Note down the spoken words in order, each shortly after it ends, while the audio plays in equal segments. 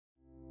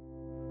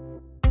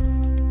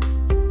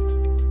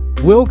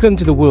Welcome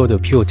to the world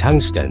of pure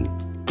tungsten.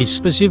 It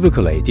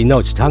specifically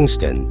denotes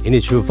tungsten in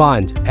its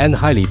refined and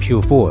highly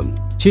pure form,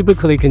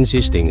 typically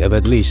consisting of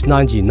at least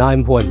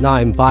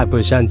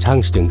 99.95%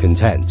 tungsten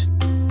content.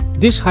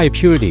 This high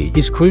purity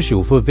is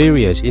crucial for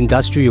various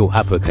industrial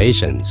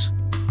applications.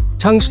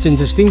 Tungsten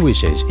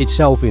distinguishes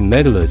itself in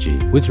metallurgy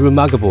with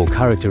remarkable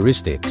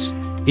characteristics.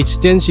 Its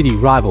density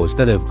rivals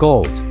that of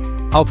gold,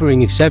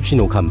 offering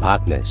exceptional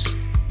compactness.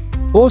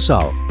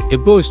 Also,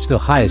 it boasts the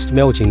highest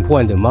melting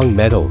point among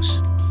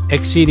metals,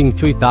 exceeding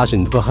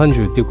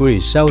 3,400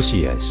 degrees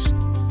Celsius.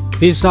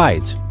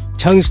 Besides,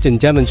 tungsten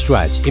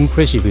demonstrates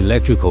impressive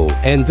electrical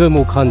and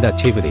thermal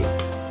conductivity,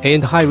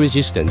 and high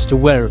resistance to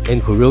wear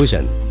and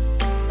corrosion.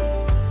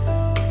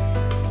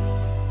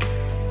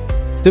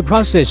 The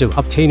process of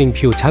obtaining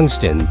pure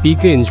tungsten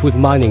begins with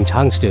mining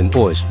tungsten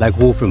ores like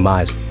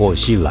wolframite or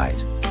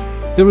scheelite.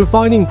 The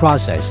refining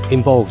process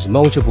involves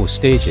multiple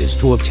stages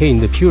to obtain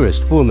the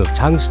purest form of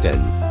tungsten,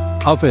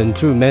 often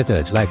through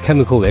methods like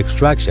chemical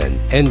extraction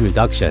and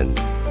reduction.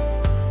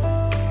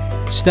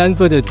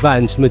 Stanford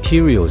Advanced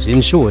Materials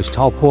ensures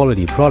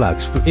top-quality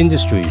products for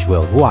industries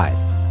worldwide.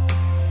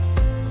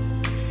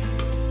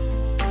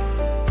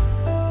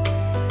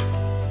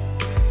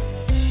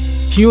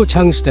 Pure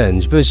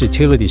tungsten's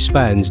versatility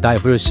spans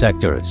diverse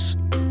sectors.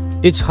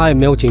 Its high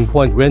melting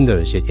point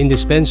renders it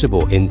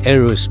indispensable in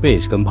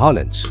aerospace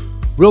components,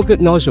 rocket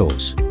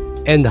nozzles,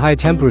 and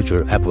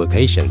high-temperature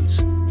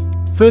applications.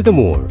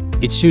 Furthermore,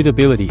 its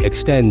suitability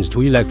extends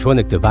to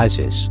electronic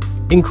devices,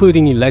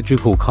 including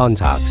electrical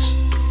contacts,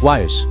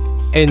 wires,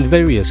 and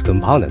various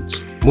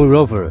components.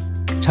 Moreover,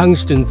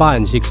 tungsten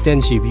finds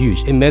extensive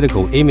use in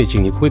medical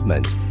imaging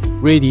equipment,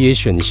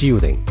 radiation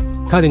shielding,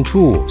 cutting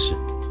tools,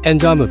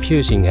 and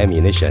armor-piercing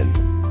ammunition.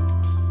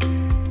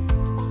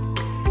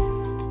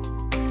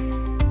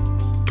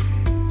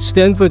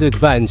 Stanford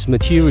Advanced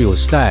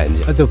Materials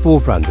stands at the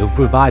forefront of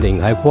providing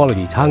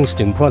high-quality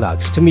tungsten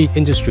products to meet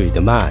industry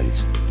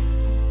demands.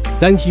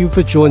 Thank you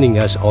for joining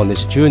us on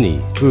this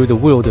journey through the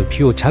world of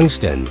pure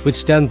tungsten with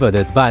Stanford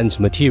Advanced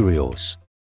Materials.